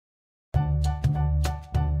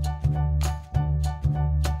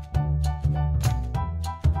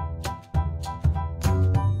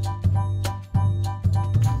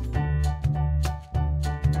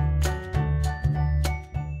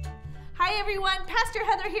everyone, Pastor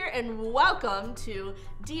Heather here, and welcome to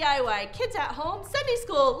DIY Kids at Home Sunday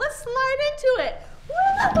School. Let's slide into it.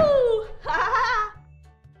 Woo!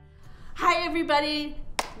 Hi everybody,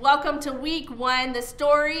 welcome to week 1. The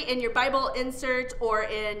story in your Bible insert or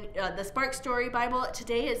in the Spark Story Bible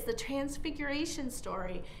today is the Transfiguration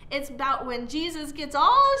story. It's about when Jesus gets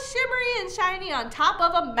all shimmery and shiny on top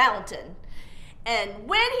of a mountain. And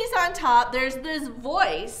when he's on top, there's this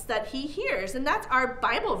voice that he hears, and that's our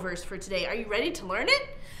Bible verse for today. Are you ready to learn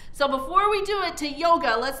it? So before we do it to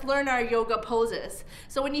yoga, let's learn our yoga poses.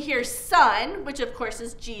 So when you hear sun, which of course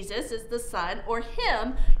is Jesus, is the sun, or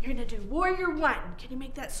him, you're gonna do warrior 1. Can you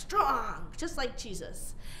make that strong, just like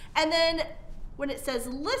Jesus? And then when it says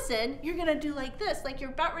listen, you're gonna do like this, like you're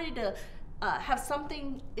about ready to have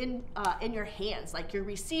something in your hands, like you're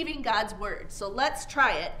receiving God's word. So let's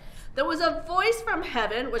try it. There was a voice from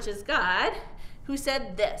heaven, which is God, who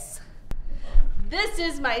said this. This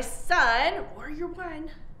is my son, warrior 1.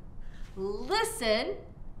 Listen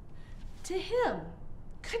to him.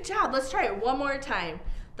 Good job. Let's try it one more time.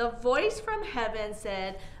 The voice from heaven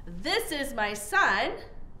said, this is my son.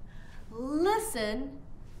 Listen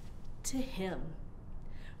to him.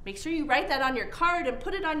 Make sure you write that on your card and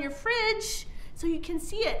put it on your fridge so you can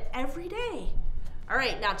see it every day. All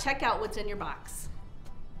right, now check out what's in your box.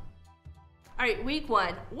 All right, week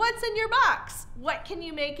 1, what's in your box? What can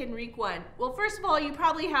you make in week 1? Well, first of all, you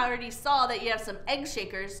probably already saw that you have some egg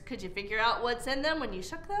shakers. Could you figure out what's in them when you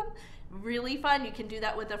shook them? Really fun, you can do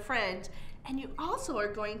that with a friend. And you also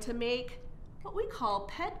are going to make what we call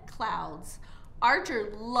pet clouds.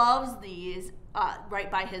 Archer loves these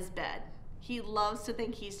right by his bed. He loves to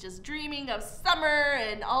think he's just dreaming of summer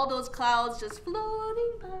and all those clouds just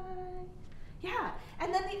floating by. Yeah,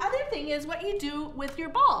 and then the other thing is what you do with your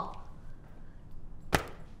ball.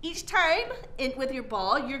 Each time with your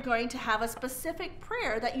ball, you're going to have a specific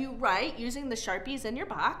prayer that you write using the Sharpies in your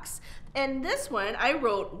box. And this one, I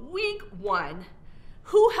wrote week 1.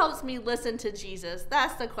 Who helps me listen to Jesus?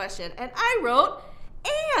 That's the question. And I wrote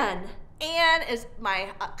Anne. Anne is my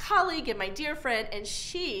colleague and my dear friend, and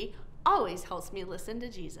she always helps me listen to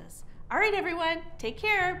Jesus. All right, everyone, take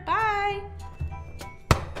care. Bye.